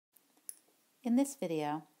In this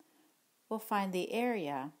video, we'll find the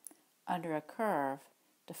area under a curve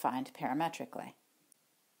defined parametrically.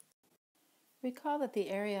 Recall that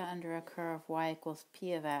the area under a curve y equals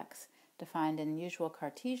p of x defined in usual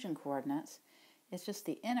Cartesian coordinates is just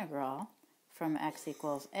the integral from x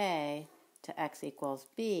equals a to x equals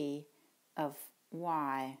b of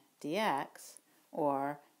y dx,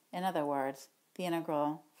 or, in other words, the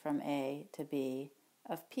integral from a to b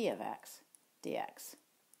of p of x dx.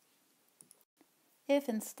 If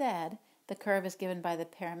instead the curve is given by the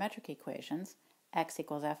parametric equations x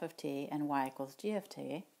equals f of t and y equals g of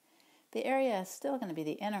t, the area is still going to be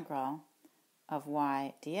the integral of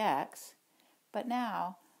y dx, but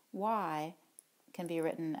now y can be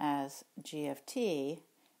written as g of t,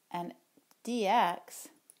 and dx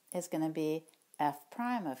is going to be f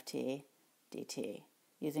prime of t dt,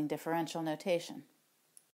 using differential notation.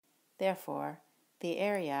 Therefore, the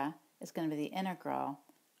area is going to be the integral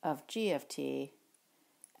of g of t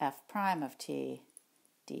f prime of t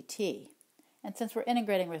dt. And since we're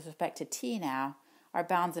integrating with respect to t now, our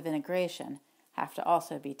bounds of integration have to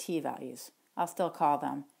also be t values. I'll still call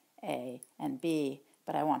them a and b,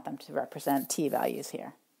 but I want them to represent t values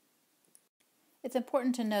here. It's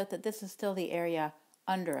important to note that this is still the area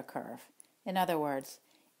under a curve. In other words,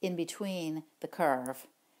 in between the curve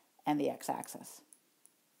and the x-axis.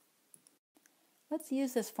 Let's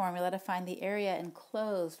use this formula to find the area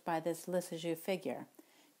enclosed by this Lissajous figure,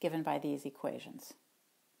 given by these equations.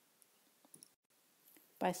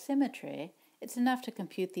 By symmetry, it's enough to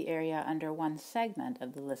compute the area under one segment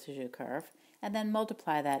of the Lissajous curve and then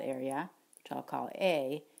multiply that area, which I'll call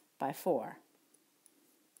A, by 4.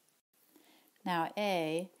 Now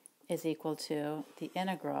A is equal to the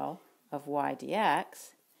integral of y dx,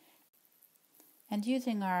 and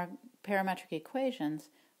using our parametric equations,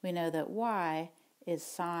 we know that y is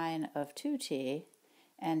sine of 2t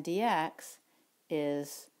and dx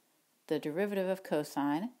is the derivative of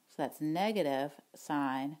cosine, so that's negative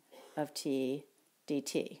sine of t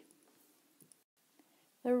dt.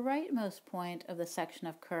 The rightmost point of the section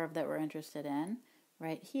of curve that we're interested in,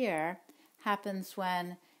 right here, happens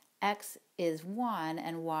when x is 1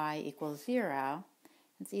 and y equals 0.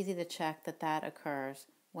 It's easy to check that that occurs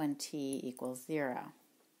when t equals 0.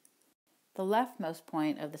 The leftmost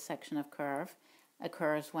point of the section of curve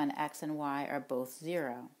occurs when x and y are both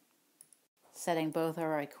 0. Setting both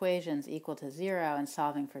our equations equal to 0 and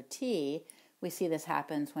solving for t, we see this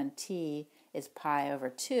happens when t is pi over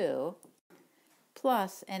 2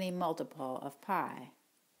 plus any multiple of pi.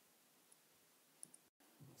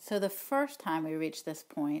 So the first time we reach this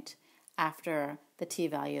point after the t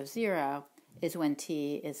value of 0 is when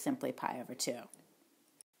t is simply pi over 2.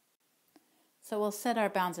 So we'll set our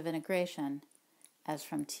bounds of integration as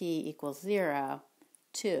from t equals 0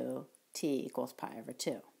 to t equals pi over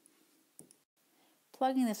 2.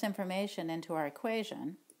 Plugging this information into our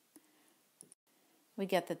equation, we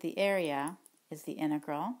get that the area is the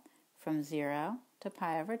integral from 0 to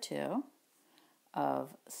pi over 2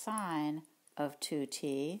 of sine of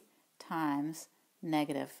 2t times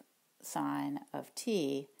negative sine of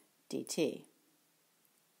t dt.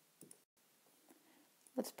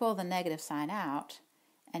 Let's pull the negative sign out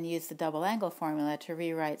and use the double angle formula to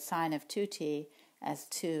rewrite sine of 2t as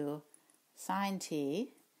 2 sine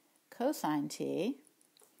t cosine t.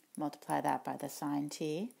 Multiply that by the sine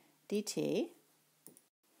t dt.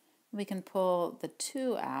 We can pull the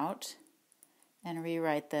 2 out and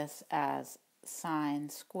rewrite this as sine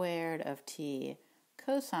squared of t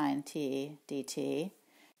cosine t dt,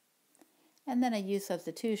 and then a u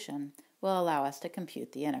substitution will allow us to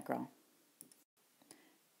compute the integral.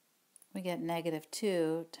 We get negative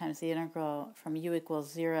 2 times the integral from u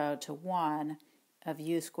equals 0 to 1 of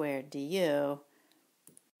u squared du,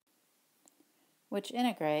 which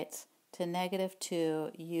integrates to negative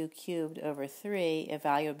 2 u cubed over 3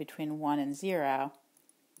 evaluated between 1 and 0,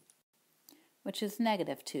 which is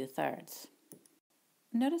negative 2/3.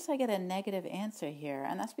 Notice I get a negative answer here,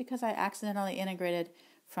 and that's because I accidentally integrated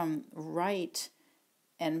from right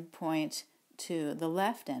endpoint to the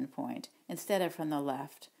left endpoint instead of from the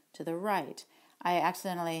left to the right. I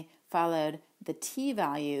accidentally followed the t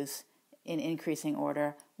values in increasing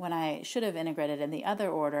order when I should have integrated in the other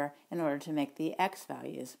order in order to make the x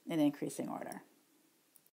values in increasing order.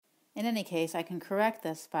 In any case, I can correct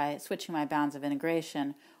this by switching my bounds of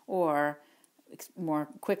integration, or more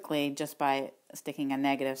quickly just by sticking a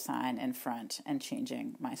negative sign in front and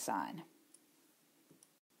changing my sign.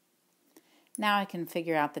 Now I can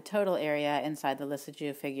figure out the total area inside the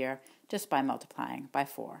Lissajous figure just by multiplying by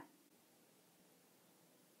 4.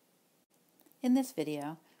 In this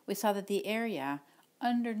video, we saw that the area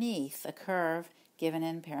underneath a curve given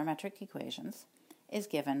in parametric equations is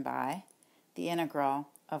given by the integral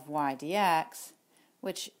of y dx,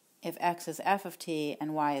 which if x is f of t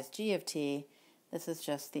and y is g of t, this is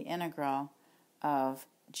just the integral of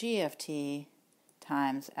g of t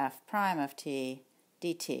times f prime of t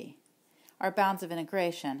dt. Our bounds of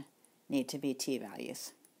integration need to be t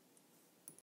values.